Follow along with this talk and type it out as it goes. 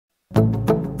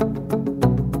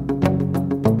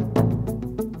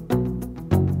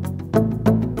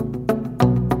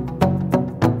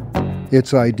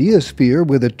It's Ideasphere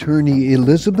with attorney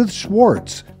Elizabeth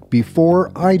Schwartz. Before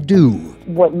I Do.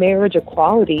 What marriage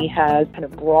equality has kind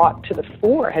of brought to the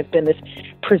fore has been this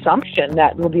presumption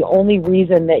that the only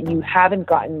reason that you haven't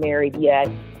gotten married yet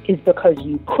is because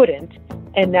you couldn't,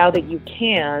 and now that you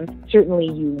can, certainly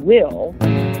you will.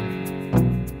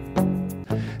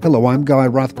 Hello, I'm Guy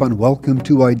Rothman. Welcome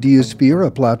to Ideasphere,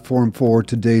 a platform for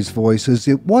today's voices.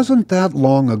 It wasn't that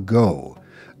long ago.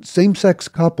 Same-sex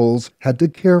couples had to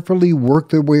carefully work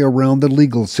their way around the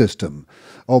legal system.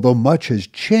 Although much has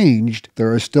changed,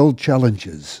 there are still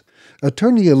challenges.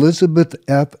 Attorney Elizabeth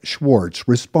F. Schwartz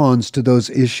responds to those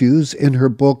issues in her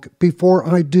book, Before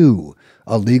I Do,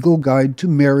 A Legal Guide to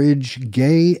Marriage,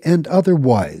 Gay and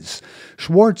Otherwise.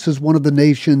 Schwartz is one of the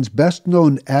nation's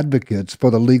best-known advocates for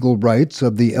the legal rights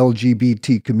of the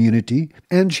LGBT community,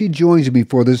 and she joins me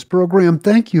for this program.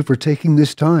 Thank you for taking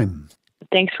this time.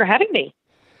 Thanks for having me.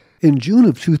 In June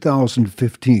of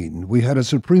 2015, we had a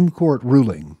Supreme Court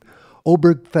ruling,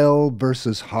 Obergefell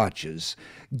versus Hodges.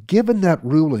 Given that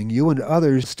ruling, you and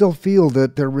others still feel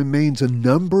that there remains a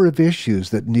number of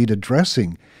issues that need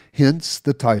addressing, hence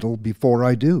the title, Before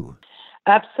I Do.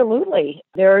 Absolutely.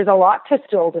 There is a lot to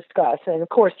still discuss. And of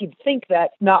course, you'd think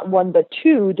that not one but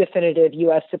two definitive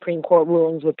U.S. Supreme Court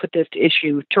rulings would put this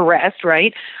issue to rest,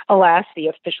 right? Alas, the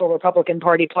official Republican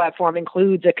Party platform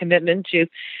includes a commitment to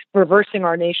reversing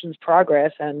our nation's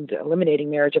progress and eliminating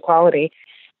marriage equality.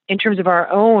 In terms of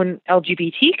our own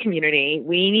LGBT community,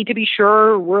 we need to be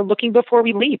sure we're looking before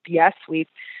we leap. Yes, we've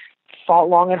fought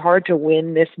long and hard to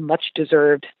win this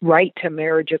much-deserved right to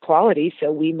marriage equality,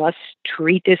 so we must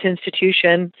treat this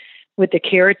institution with the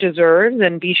care it deserves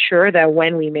and be sure that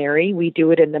when we marry, we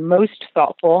do it in the most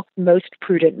thoughtful, most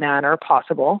prudent manner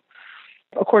possible.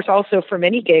 Of course, also for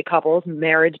many gay couples,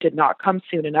 marriage did not come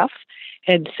soon enough,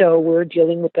 and so we're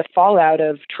dealing with the fallout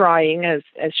of trying, as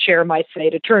Cher might say,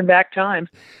 to turn back time.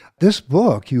 This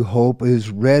book, you hope,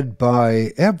 is read by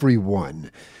everyone,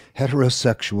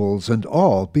 heterosexuals and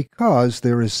all, because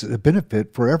there is a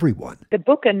benefit for everyone. The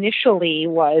book initially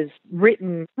was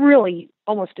written really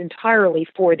almost entirely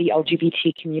for the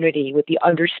LGBT community, with the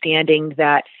understanding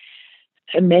that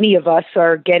many of us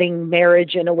are getting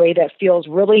marriage in a way that feels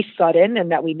really sudden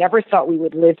and that we never thought we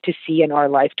would live to see in our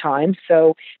lifetime.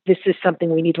 So this is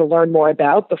something we need to learn more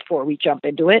about before we jump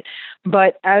into it.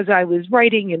 But as I was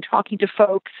writing and talking to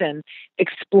folks and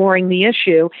exploring the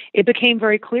issue, it became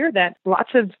very clear that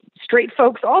lots of straight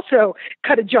folks also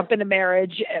kind of jump into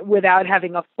marriage without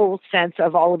having a full sense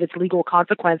of all of its legal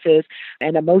consequences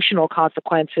and emotional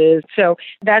consequences. So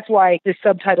that's why the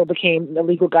subtitle became The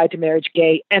Legal Guide to Marriage,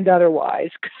 Gay and Otherwise.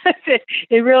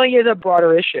 It really is a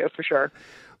broader issue, for sure.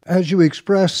 As you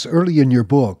express early in your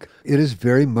book, it is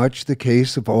very much the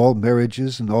case of all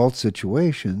marriages and all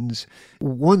situations.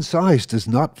 One size does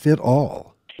not fit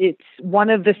all. It's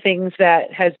one of the things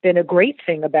that has been a great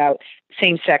thing about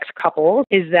same-sex couples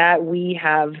is that we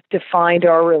have defined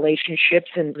our relationships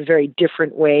in very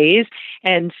different ways.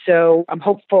 And so I'm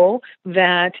hopeful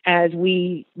that as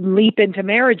we leap into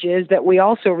marriages, that we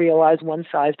also realize one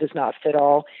size does not fit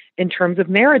all in terms of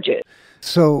marriages.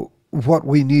 So what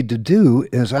we need to do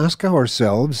is ask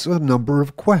ourselves a number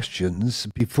of questions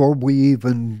before we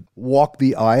even walk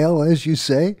the aisle, as you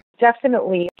say.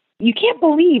 Definitely. You can't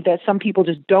believe that some people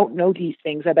just don't know these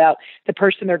things about the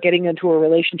person they're getting into a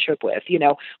relationship with. You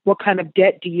know, what kind of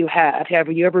debt do you have?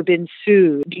 Have you ever been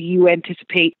sued? Do you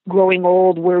anticipate growing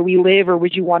old where we live, or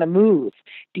would you want to move?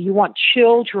 Do you want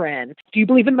children? Do you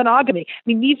believe in monogamy? I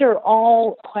mean, these are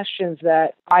all questions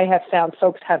that I have found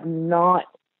folks have not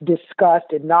discussed,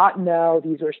 did not know.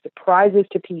 These are surprises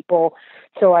to people.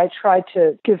 So I try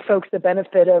to give folks the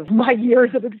benefit of my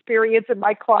years of experience and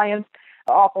my clients'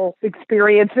 awful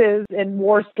experiences and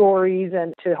war stories,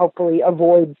 and to hopefully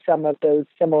avoid some of those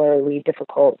similarly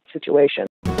difficult situations.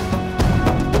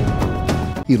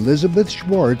 Elizabeth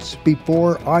Schwartz,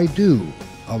 Before I Do,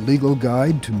 A Legal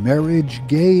Guide to Marriage,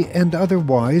 Gay and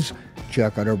Otherwise.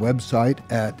 Check out our website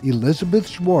at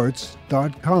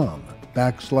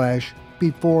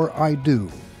elizabethschwartz.com/Before I Do.